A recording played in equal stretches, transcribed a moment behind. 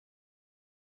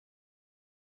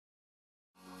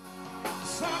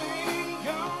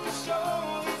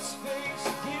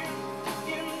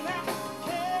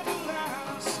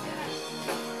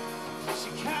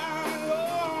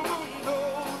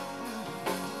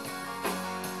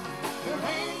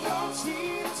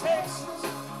see Texas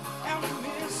and the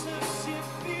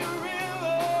Mississippi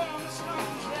River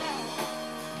comes down.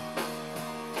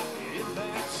 If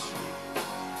that's true,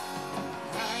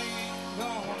 I ain't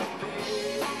gonna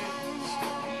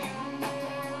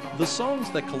be. The songs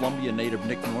that Columbia native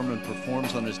Nick Norman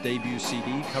performs on his debut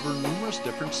CD cover numerous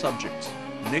different subjects.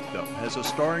 Nick, though, has a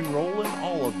starring role in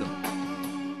all of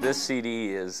them. This CD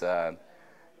is, 100%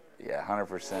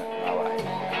 my life.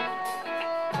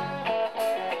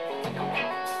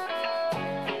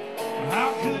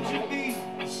 How could you be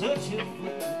such a fool?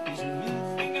 Is you really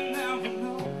thinking now you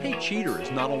know? Hey Cheater is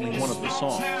not only one of the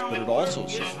songs, but it also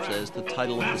serves as the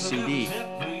title of the CD.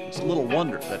 It's a little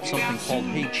wonder that something called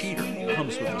Hey Cheater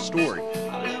comes with a story.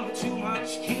 A little too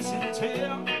much kiss and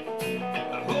tell.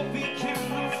 I hope he can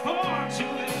afford to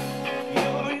let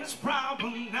you're his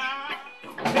problem now.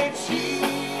 Hey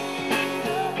cheater,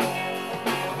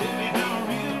 let me have a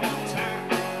real good time.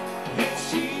 Hey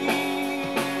cheater,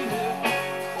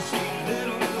 sweet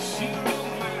little zero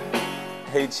man.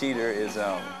 Hey Cheater is,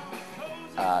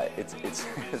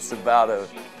 it's about a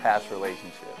past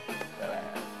relationship that I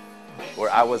had,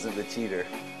 where I wasn't the cheater.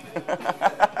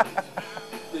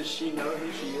 Does she know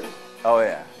who she is? Oh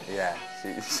yeah,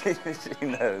 she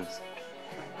knows.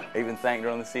 I even thanked her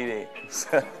on the CD.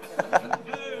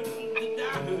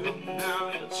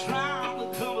 Now you're trying to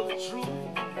cover the truth.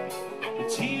 The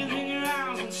tears in your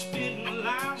eyes and spitting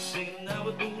lies say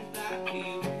never do like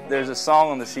you. There's a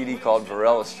song on the CD called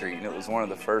Varela Street, and it was one of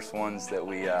the first ones that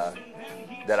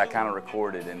that I kind of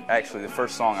recorded, and actually the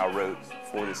first song I wrote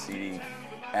for the CD.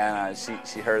 And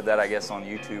she heard that, I guess, on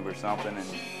YouTube or something,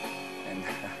 and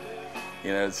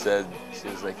you know, it said, she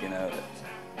was like, you know,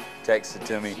 texted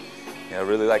to me, you know,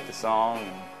 really like the song.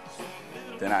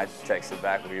 And then I texted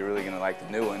back, well, you're really gonna like the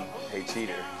new one, Hey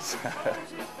Cheater.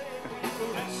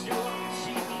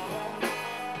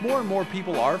 More and more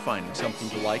people are finding something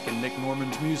to like in Nick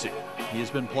Norman's music. He has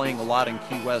been playing a lot in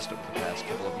Key West over the past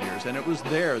couple of years, and it was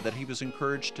there that he was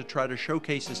encouraged to try to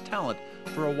showcase his talent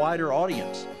for a wider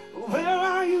audience. Where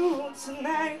are you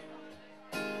tonight?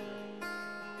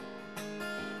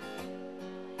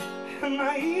 Am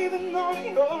I even on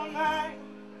your mind?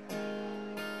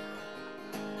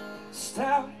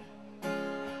 Stop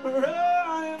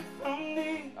running from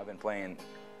me. I've been playing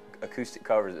acoustic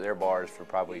covers at their bars for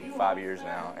probably 5 years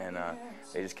now, and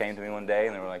they just came to me one day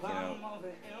and they were like, you know,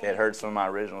 they had heard some of my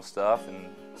original stuff and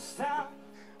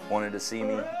wanted to see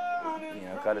me, you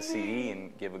know, cut a CD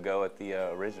and give a go at the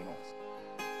originals.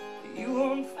 You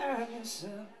won't find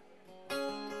yourself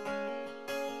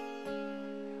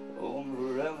on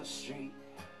Varela Street.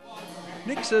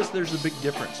 Nick says there's a big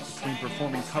difference between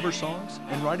performing cover songs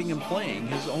and writing and playing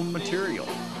his own material.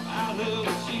 I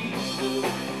love you,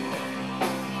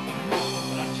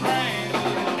 but I tried.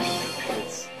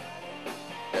 It's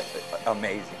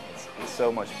amazing. It's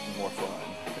so much more fun,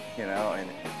 you know, and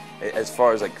as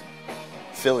far as like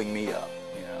filling me up,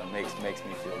 you know, it makes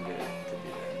me feel good to be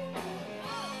there.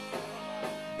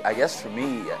 I guess for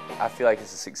me, I feel like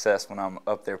it's a success when I'm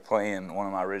up there playing one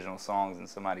of my original songs and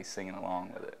somebody's singing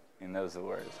along with it and knows the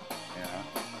words, you know.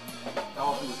 How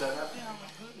often does that happen?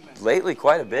 Lately,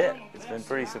 quite a bit. It's been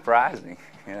pretty surprising,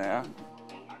 you know.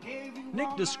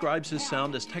 Nick describes his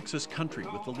sound as Texas country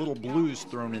with a little blues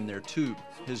thrown in there too.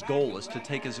 His goal is to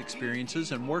take his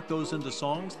experiences and work those into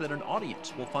songs that an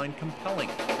audience will find compelling.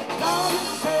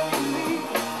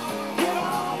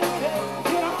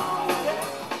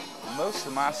 Most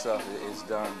of my stuff is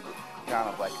done kind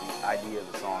of like the idea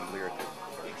of the song lyrically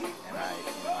first, and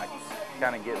I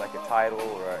kind of get like a title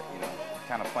or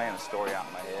kind of playing a story out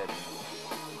in my head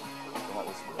and come up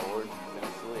with some chords and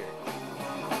finish the lyrics.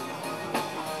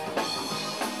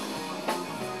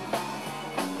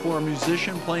 For a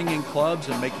musician playing in clubs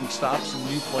and making stops in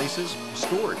new places,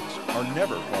 stories are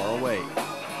never far away.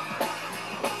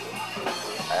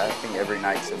 I think every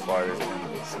night so far there's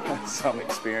been some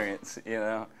experience, you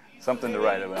know, something to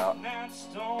write about.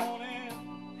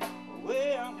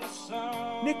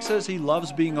 Nick says he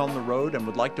loves being on the road and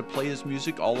would like to play his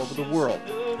music all over the world.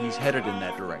 He's headed in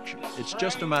that direction. It's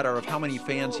just a matter of how many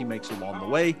fans he makes along the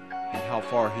way and how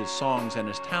far his songs and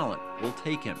his talent will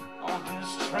take him. On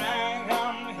this track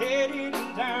I'm heading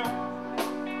down,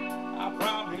 I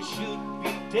probably should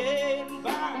be dead.